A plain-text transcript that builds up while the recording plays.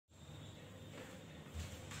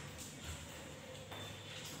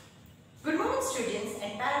students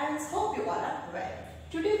and parents, hope you all are well.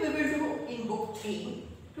 Today we will do in book 3.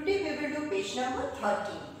 Today we will do page number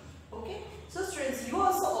 13. Okay. So students, you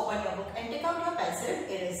also open your book and take out your pencil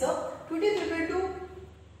and eraser. Today we will do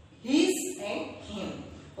his and him.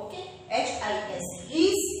 Okay. H-I-S.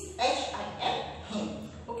 His, H-I-M, him.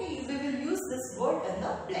 Okay. We will use this word in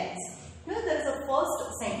the blanks. Here there is a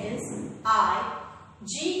first sentence. I,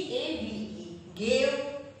 G-A-V-E, gave.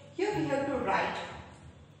 Here we have to write.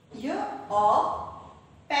 Here a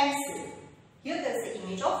pencil. Here there is the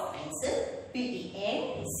image of pencil.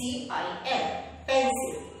 P-E-N-C-I-L.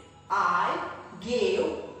 Pencil. I gave.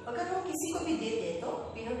 अगर हम किसी को भी देते हैं तो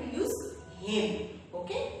we have to use him.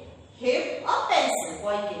 Okay? Him a pencil.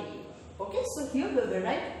 Boy के लिए. Okay? So here we will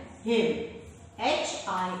write him.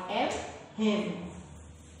 H-I-M. Him.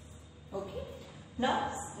 Okay?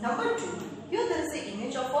 Now number 2. Here there is the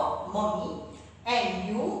image of a mummy.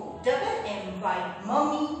 M-U-M-M-Y.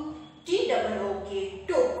 Mummy. T-O-O-K.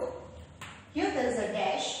 Took. Here there is a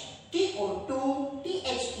dash. T-O-2.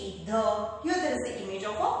 T-H-E. The. Here there is the image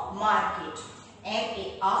of a market.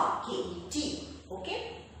 M-A-R-K-E-T. Okay.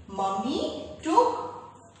 Mummy took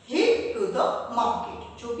him to the market.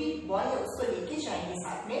 जो भी boy है उसको लेके जाएंगे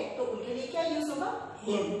साथ में तो उनके लिए क्या यूज होगा?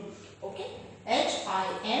 Him. Okay.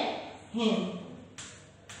 H-I-M. Him.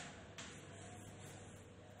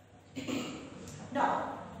 Now,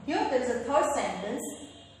 here there is a third sentence.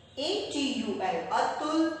 A-T-U-L.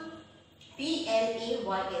 Atul.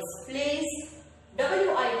 P-L-A-Y-S. Place.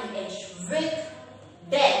 W-I-T-H. With.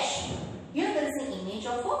 Dash. Here there is an image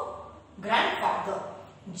of a grandfather.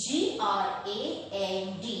 G-R-A-N-D-F-A-T-H-E-R.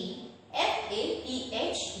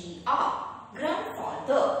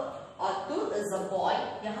 Grandfather. Atul is a boy.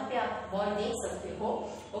 यहाँ पे आप boy देख सकते हो.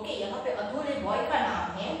 Okay, यहाँ पे अतुल एक boy का नाम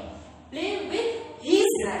है. Play with his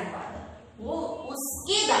grandfather. वो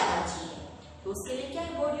उसके दादाजी है. तो उसके लिए क्या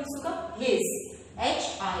word यूज होगा? His.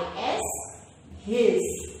 H-I-S. His.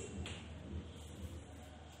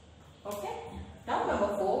 Okay. Now number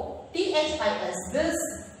 4. T-H-I-S. This.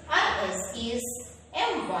 I-S is.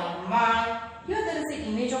 M-Y. My. Here there is the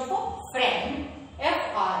image of a friend.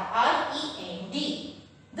 F-R-R-E-N-D.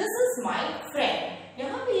 This is my friend.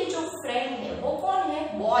 यहाँ पे ये जो friend है वो कौन है?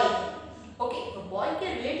 Boy है. Okay. तो boy के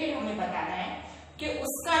related हमें बताना है कि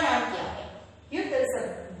उसका नाम क्या है. Here there is a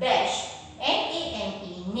dash.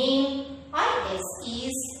 N-A-M-E. Name. I-S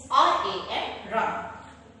is. R-A-M. Run.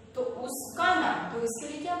 तो उसका नाम. तो इसके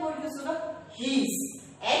लिए क्या word यूज होगा? His.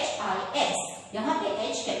 H-I-S. यहाँ पे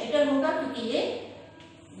H कैपिटल होगा क्योंकि ये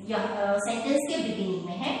सेंटेंस के बिगिनिंग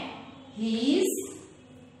में है. His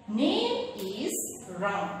name is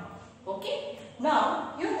Ram. Okay. Now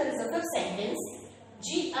here there is a fifth sentence.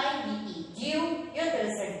 G-I-V-E. Give. Here there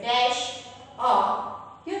is a dash.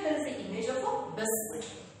 Here there is the image of a biscuit.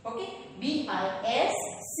 Okay. B-I-S-C-U-I-T.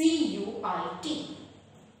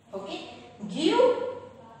 Okay. Give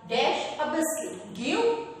dash a biscuit. Give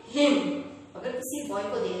him. अगर किसी boy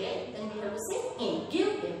को दे रहे हैं then we have to say him.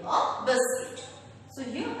 Give him a biscuit. So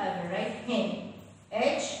here I will write him.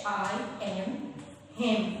 H-I-M.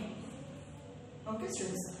 Him. Okay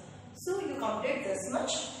students. So you complete this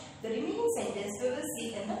much. The remaining sentence we will see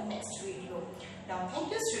in the next video. Now thank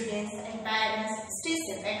you students and parents.